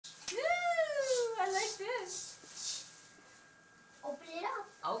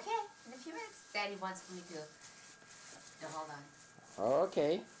Daddy wants me to hold on.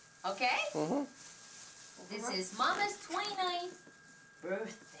 Okay. Okay? Mm-hmm. This is Mama's 29th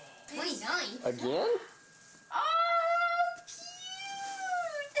birthday. 29? Again? Oh,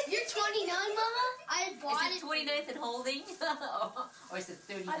 cute! You're 29, Mama? I bought Is it 29th and holding? Or is it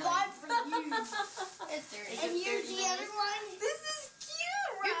 39? I bought it for you. It's 30. And you're the other one? This is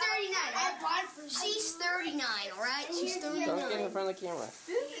cute, right? You're 39. I bought it for you. She's 39, alright? She's 39. Don't get in front of the camera.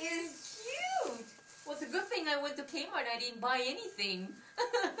 This is cute. Well, it's a good thing I went to Kmart and I didn't buy anything.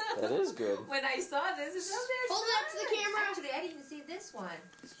 That is good. When I saw this, it's hold it up to the camera. Actually, I didn't see this one.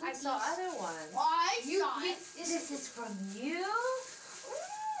 I saw other ones. I saw it. This is from you?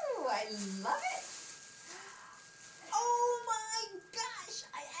 Ooh, I love it. Oh my gosh,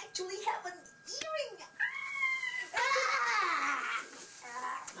 I actually have an earring.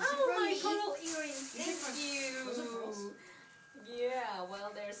 Oh, my coral earring. Thank you. Yeah,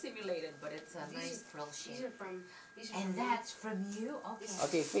 well, they're simulated, but it's a nice thrill shape. These are from... And that's from you? Okay.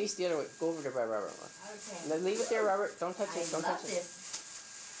 Okay, face the other way. Go over there by Robert. Okay. Now leave it there, Robert. Don't touch it. Don't touch it. This.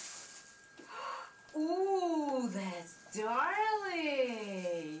 Ooh, that's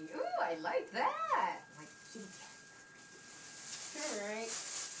darling. Ooh, I like that. Like kitty cat. Alright.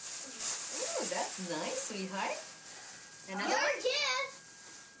 Ooh, that's nice, sweetheart. Another kiss!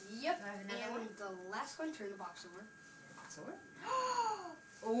 Yep. Another one? The last one, turn the box over. Box over.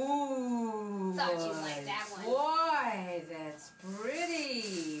 Ooh. Thought you'd like that one. Boy, that's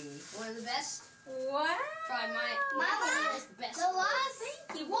pretty. One of the best. Wow. Probably my one is the best. The last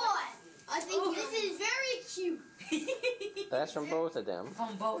one. I think this is very cute. That's from both of them.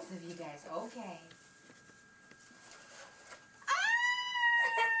 From both of you guys. Okay.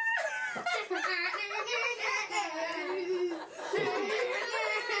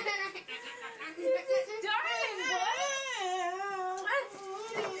 This is darling, boy.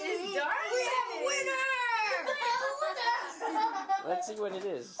 This is darling. We have a winner. Let's see what it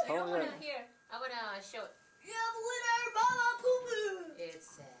is. Hold it up. Here, I wanna show it. You have a winner, Mama Poo Poo. It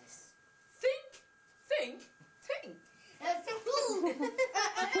says, think, think, think. That's cool.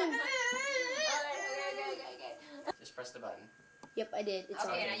 Okay. Just press the button. Yep, I did. It's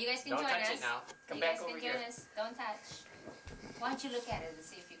Okay, now you guys can join us. Don't touch it now. Come back over here. Us. Don't touch. Why don't you look at it and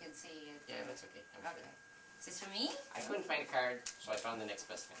see if you can see it? Yeah, that's okay. Okay. Is this for me? I couldn't find a card, so I found the next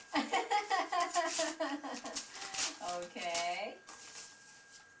best thing. Okay.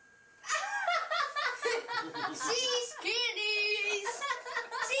 C's Candies!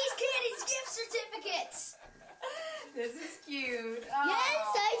 C's Candies gift certificates! This is cute.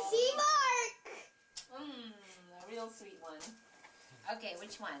 Yes, I see Mark! A real sweet one. Okay,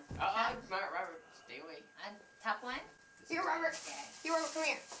 which one? Robert, stay away. Top one? Here, Robert. Okay. Here, Robert, come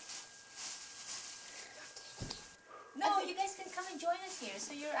here. No, you guys can come and join us here,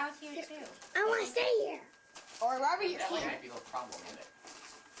 so you're out here too. I want to stay here. Or Robert, you That can't. might be a little problem with it.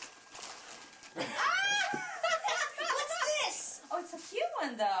 What's this? Oh, it's a cute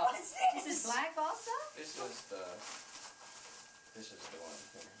one though. What is this? This is black also? This is the one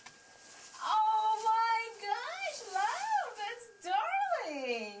here. Oh my gosh, love, that's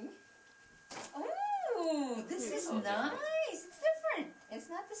darling. Ooh, this is nice. It's different. It's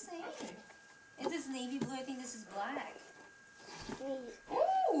not the same. Okay. This is navy blue. I think this is black.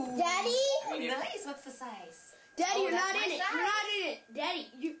 Ooh, Daddy? nice. What's the size? Daddy, you're that's not my in it. size. You're not in it. Daddy,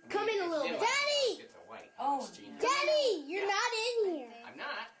 you come in a little bit. Let's Daddy! get the white. Oh, Daddy, you're not in here. I'm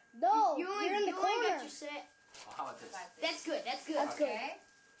not. No, you're in the corner. Well, how about this? That's good. That's good. That's Okay.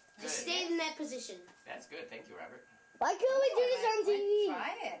 good. Just stay in that position. That's good. Thank you, Robert. Why can't we do this on TV?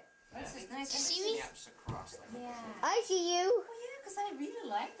 Try it. This is nice. You see me? Snaps across like Yeah. I see you. Oh yeah, because I really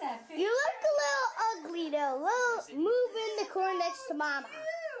like that picture. You look a little ugly though. Move in the corner next to Mama.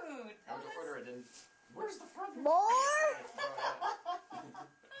 Cute. I would order it in. Where's the front? More?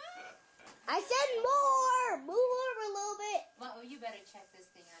 I said more. Move over a little bit. Well, you better check this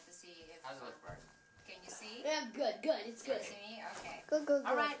thing out to see if. How's it look, Bart? Can you see? Yeah, good. Good. It's Can good. you see me? Okay. Good. Good.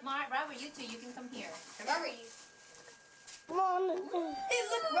 All right, Robert, you two, you can come here. Robert. Come on. Hey,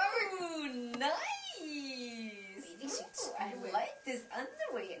 look, Robert. Ooh, nice. Ooh, I like this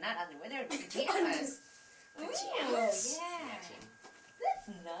underwear. Not underwear, they're pajamas. Pajamas. Yeah. That's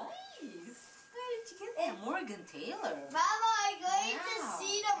nice. Where did you get that? Morgan Taylor. Mama, I'm going to Wow,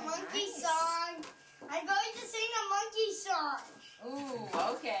 sing a monkey nice. song. I'm going to sing a monkey song. Ooh,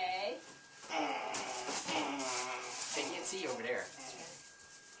 okay. They can't see you over there.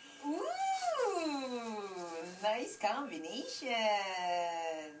 Ooh, nice combination.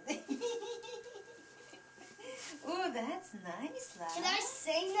 Ooh, that's nice, love. Can I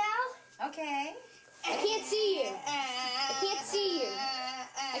sing now? Okay. I can't see you. I can't see you.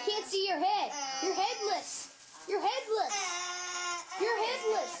 I can't see your head. You're headless. You're headless. You're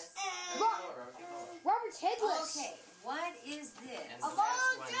headless. Robert's headless. Okay, what is this? And the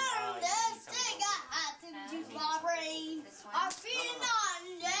last one, you need something This one?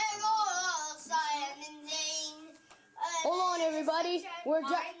 Hold on, everybody. We're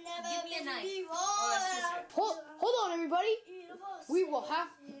done. Give me a knife or a scissor. Hold on, everybody. We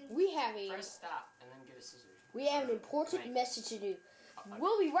have Press stop and then get a scissors. an important message to do.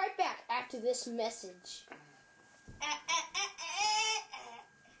 We'll be right back after this message.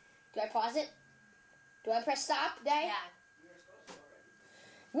 Do I pause it? Do I press stop, Dad? Yeah.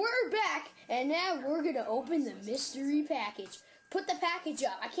 We're back, and now we're gonna open the mystery package. Put the package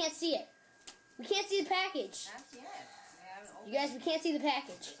up. I can't see it. We can't see the package. Not yet. We haven't opened You guys, we can't see the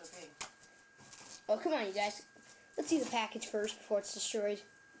package. That's okay. Oh, come on, you guys. Let's see the package first before it's destroyed.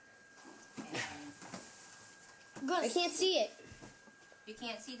 I can't see it. You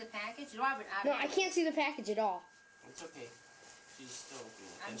can't see the package? Robert, No, I can't see the package at all. It's okay. She's still opening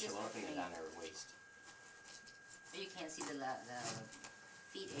it. I'm And she'll just open it opening on her waist. You can't see the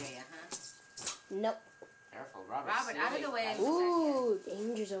feet area, huh? Nope. Careful, Robert. Robert, out of the way. Ooh,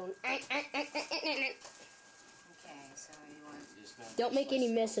 danger zone. Okay, so you want... Just gonna Don't make any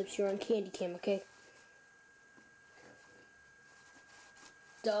slice mess ups. You're on Candy Cam, okay?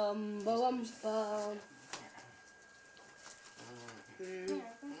 carefully. Bum bum.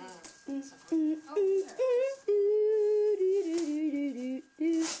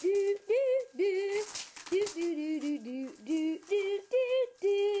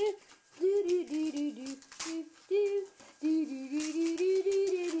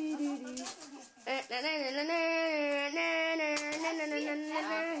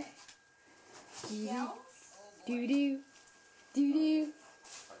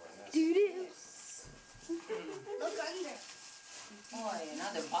 Look under. Boy,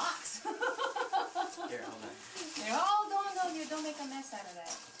 another box. Here, hold on. Don't make a mess out of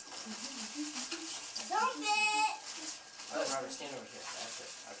that. Dump it. Oh, Robert, stand over here. That's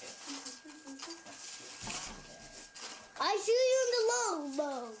it. Okay. I see you in the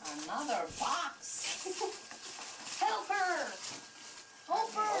low. Another box. Help her.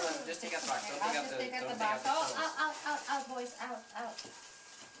 Help her. Hold on. Just take out the box. Don't I'll take out just the. take out Don't the take box. out the Oh, out, boys, out.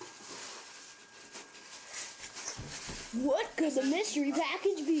 What could the mystery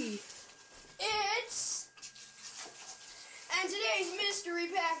package be? And today's mystery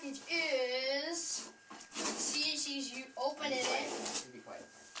package is. Let's see, she's opening it. You be quiet.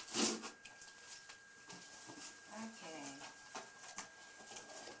 Okay.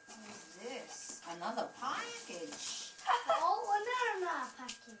 What is this? Another package. Oh, another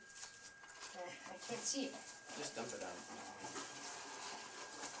package. I can't see it. Just dump it on.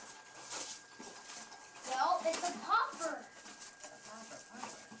 Well, it's a popper.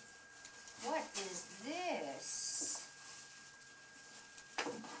 What is this?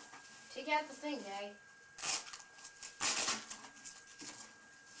 Take out the thing, Dad.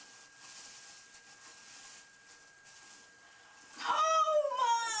 Oh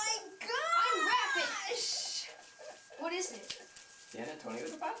my gosh! What is it? San Antonio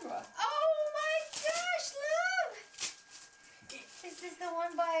de Padua. Oh my gosh, look! This is the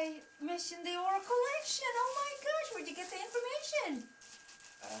one by Mission the Oro Collection. Oh my gosh, where'd you get the information?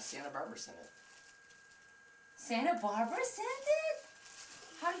 Santa Barbara sent it. Santa Barbara sent it?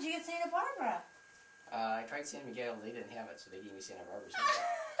 How did you get Santa Barbara? I tried San Miguel. They didn't have it, so they gave me Santa Barbara.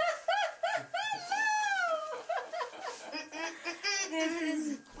 This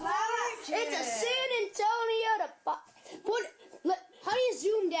is gorgeous. It's a San Antonio how do you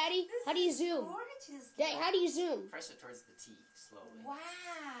zoom, Daddy? How do you zoom? Gorgeous. Daddy, how do you zoom? Press it towards the T slowly. Wow.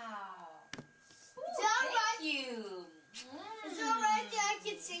 Ooh, Thank thank you. Is it alright that I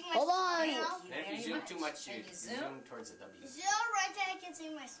can sing my song? Hold on. And if you zoom too much, you Can you can zoom? zoom towards the W. Is it alright that I can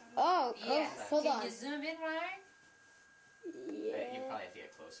sing my song? Oh, Yes. hold Can on. you zoom in, Ryan? You Yeah. probably have to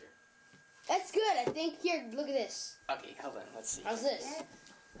get closer. That's good. I think here, look at this. Okay, hold on. Let's see. How's this?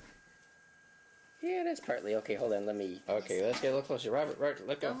 Yeah, that's partly okay. Hold on. Let me. Okay, let's get a little closer. Robert,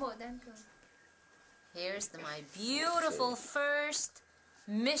 let go. Don't go. Here's my beautiful first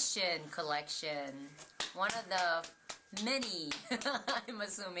Mission collection. One of the many, I'm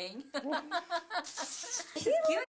assuming. It's cute.